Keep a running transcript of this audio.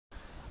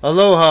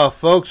Aloha,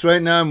 folks.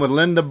 Right now I'm with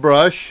Linda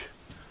Brush.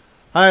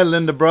 Hi,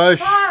 Linda Brush.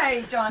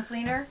 Hi, John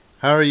Fleener.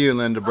 How are you,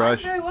 Linda Brush?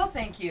 I'm very well,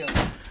 thank you.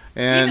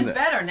 And even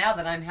better now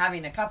that I'm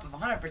having a cup of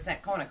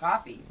 100% Kona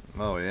coffee.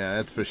 Oh yeah,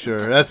 that's for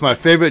sure. That's my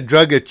favorite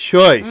drug of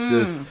choice.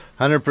 Is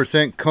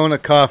 100% Kona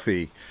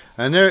coffee.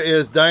 And there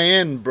is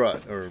Diane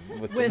Brush, or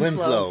what's it?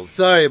 Winslow.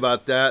 Sorry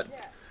about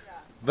that.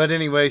 But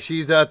anyway,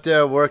 she's out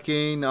there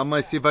working. I'm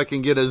gonna see if I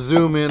can get a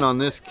zoom in on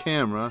this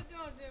camera.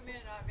 Don't zoom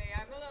in on me.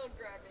 I'm a little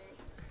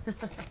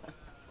grubby.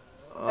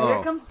 Oh,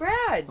 here comes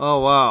Brad. Oh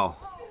wow.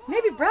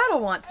 Maybe Brad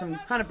will want some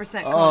 100% Kona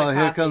coffee. Oh,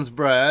 here comes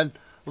Brad.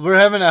 We're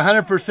having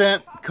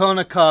 100%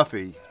 Kona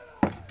coffee.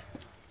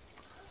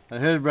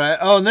 And here's Brad.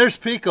 Oh, and there's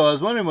Pico. I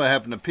was wondering what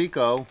happened to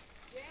Pico.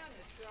 Dan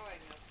is throwing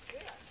a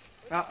fit.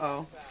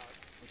 Uh-oh.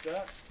 What's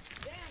that?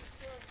 Dan is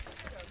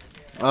throwing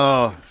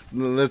a fit.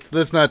 Oh,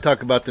 let's not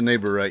talk about the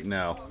neighbor right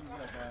now.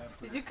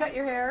 Did you cut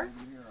your hair?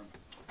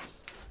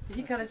 Did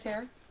he cut his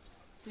hair?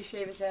 Did you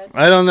shave his head?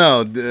 I don't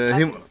know.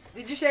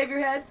 Did you shave your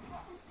head?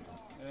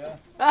 Yeah.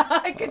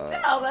 I can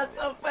tell. That's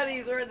so funny.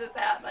 He's wearing this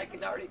hat and I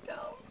can already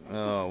tell.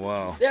 Oh,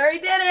 wow. There he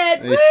did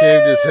it. He Woo!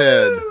 shaved his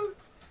head.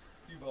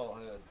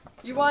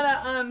 You want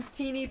a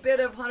teeny bit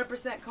of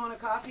 100% Kona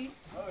coffee?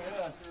 Oh,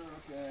 yeah, sure.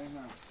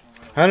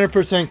 Okay.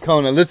 100%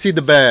 Kona. Let's see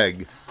the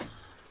bag.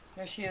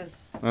 There she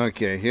is.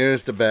 Okay,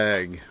 here's the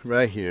bag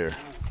right here.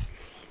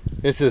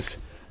 This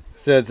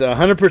says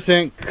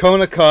 100%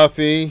 Kona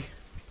coffee,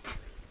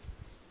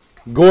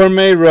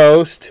 gourmet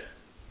roast.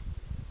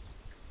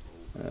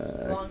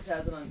 Long's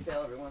has it on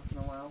sale every once in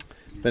a while.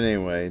 But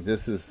anyway,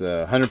 this is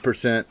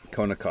 100%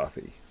 Kona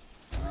coffee.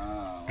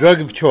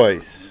 Drug of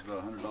choice.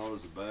 About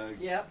 $100 a bag.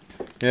 Yep.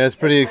 Yeah, it's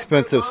pretty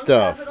expensive Long's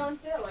stuff. has it on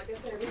sale, like I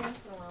said, every once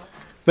in a while.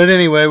 But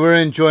anyway, we're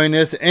enjoying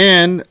this,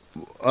 and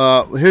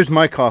here's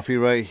my coffee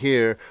right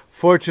here.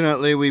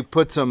 Fortunately, we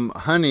put some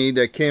honey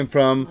that came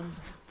from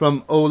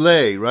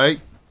Olay,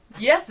 right?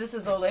 Yes, this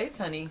is Olay's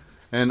honey.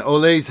 And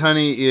Olay's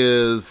honey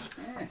is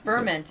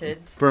Fermented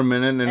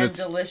fermented, and and it's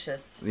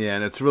delicious. yeah,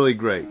 and it's really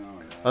great.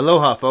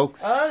 Aloha,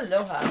 folks.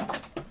 Aloha.